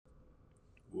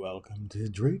Welcome to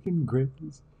Drake and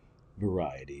Gray's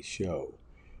Variety Show.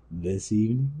 This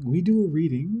evening, we do a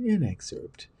reading and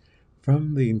excerpt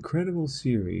from the incredible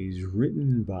series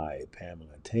written by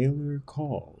Pamela Taylor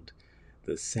called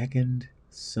The Second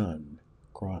Son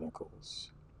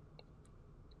Chronicles.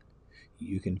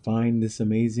 You can find this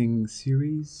amazing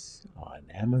series on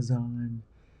Amazon.com.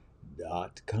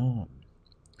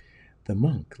 The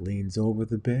monk leans over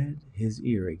the bed, his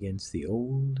ear against the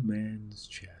old man's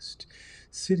chest.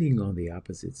 Sitting on the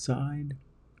opposite side,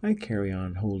 I carry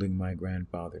on holding my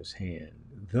grandfather's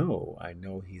hand, though I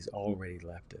know he's already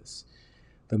left us.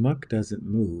 The monk doesn't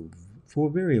move for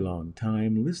a very long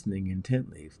time, listening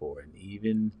intently for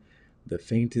even the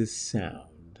faintest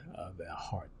sound of a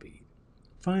heartbeat.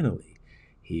 Finally,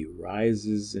 he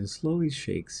rises and slowly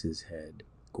shakes his head.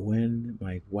 Gwen,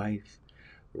 my wife,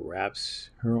 wraps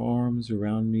her arms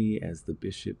around me as the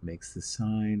bishop makes the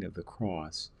sign of the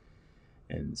cross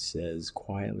and says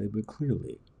quietly but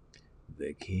clearly,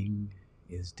 "The king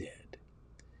is dead."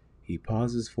 He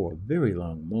pauses for a very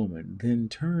long moment, then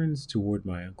turns toward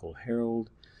my Uncle Harold,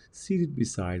 seated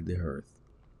beside the hearth.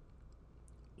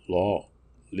 "Long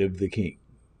live the king.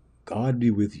 God be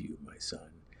with you, my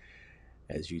son,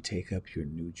 as you take up your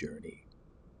new journey."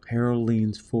 Harold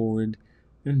leans forward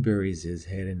and buries his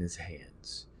head in his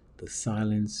hands. The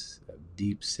silence of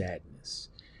deep sadness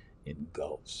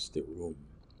engulfs the room.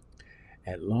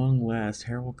 At long last,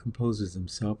 Harold composes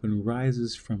himself and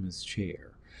rises from his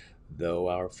chair. Though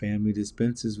our family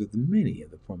dispenses with many of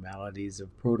the formalities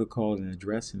of protocol and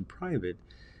address in private,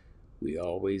 we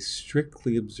always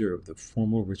strictly observe the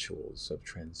formal rituals of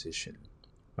transition.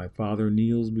 My father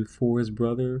kneels before his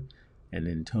brother and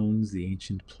intones the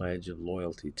ancient pledge of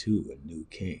loyalty to a new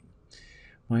king.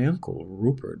 My uncle,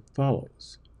 Rupert,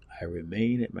 follows. I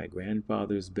remain at my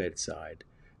grandfather's bedside,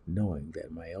 knowing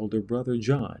that my elder brother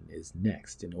John is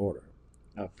next in order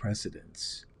of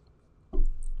precedence.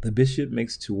 The bishop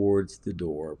makes towards the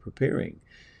door, preparing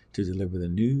to deliver the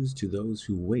news to those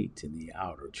who wait in the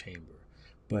outer chamber.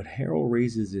 But Harold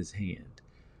raises his hand.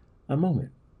 "A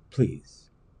moment, please,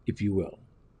 if you will,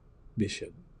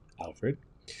 Bishop Alfred.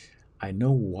 I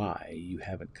know why you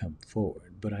haven't come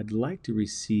forward, but I'd like to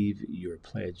receive your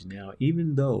pledge now,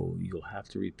 even though you'll have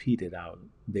to repeat it out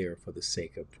there for the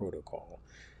sake of protocol.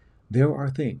 There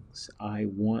are things I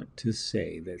want to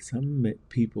say that some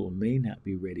people may not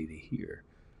be ready to hear,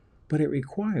 but it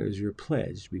requires your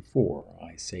pledge before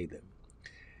I say them."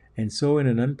 And so, in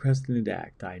an unprecedented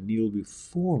act, I kneel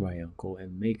before my uncle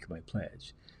and make my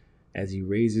pledge. As he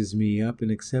raises me up in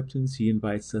acceptance, he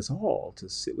invites us all to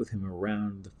sit with him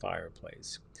around the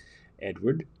fireplace.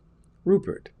 "Edward,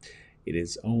 Rupert, it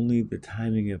is only the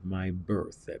timing of my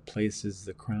birth that places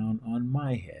the crown on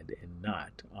my head and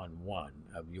not on one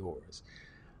of yours.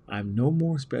 I'm no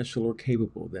more special or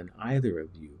capable than either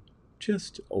of you,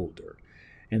 just older.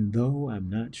 And though I'm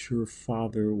not sure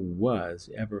Father was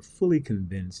ever fully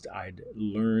convinced I'd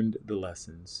learned the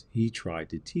lessons he tried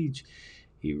to teach,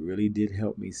 he really did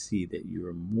help me see that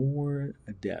you're more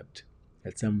adept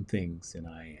at some things than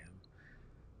I am."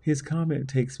 His comment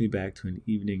takes me back to an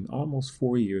evening almost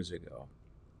 4 years ago.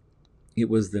 It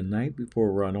was the night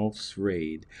before Ranulph's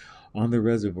raid on the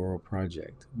Reservoir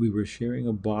Project. We were sharing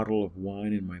a bottle of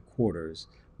wine in my quarters,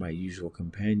 my usual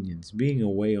companions being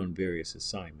away on various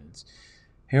assignments.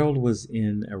 Harold was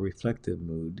in a reflective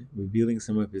mood, revealing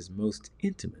some of his most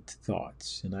intimate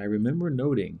thoughts, and I remember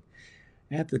noting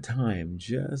at the time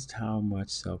just how much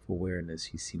self-awareness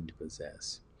he seemed to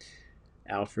possess.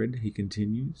 "Alfred," he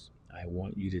continues, "I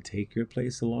want you to take your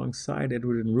place alongside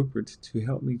Edward and Rupert to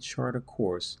help me chart a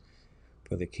course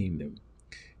for the kingdom."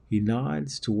 He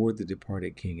nods toward the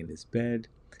departed king in his bed.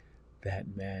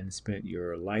 "That man spent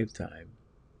your lifetime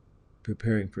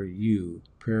preparing you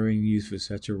for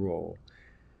such a role,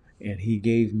 and he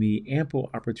gave me ample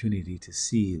opportunity to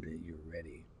see that you're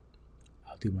ready.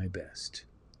 I'll do my best,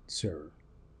 sir.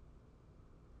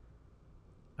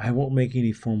 I won't make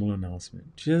any formal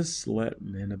announcement. Just let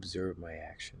men observe my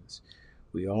actions.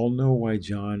 We all know why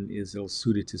John is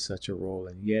ill-suited to such a role,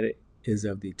 and yet it is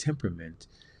of the temperament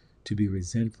to be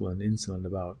resentful and insolent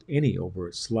about any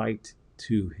overt slight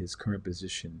to his current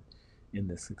position in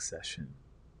the succession."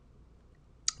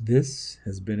 This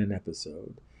has been an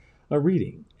episode, a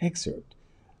reading excerpt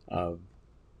of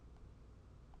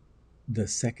The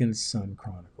Second Son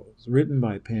Chronicles, written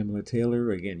by Pamela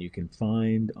Taylor. Again, you can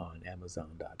find on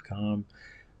Amazon.com.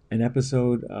 An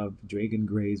episode of Drake and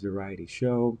Gray's Variety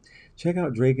Show. Check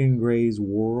out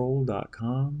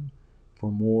drakeandgraysworld.com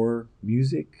for more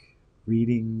music,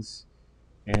 readings,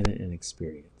 and an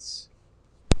experience.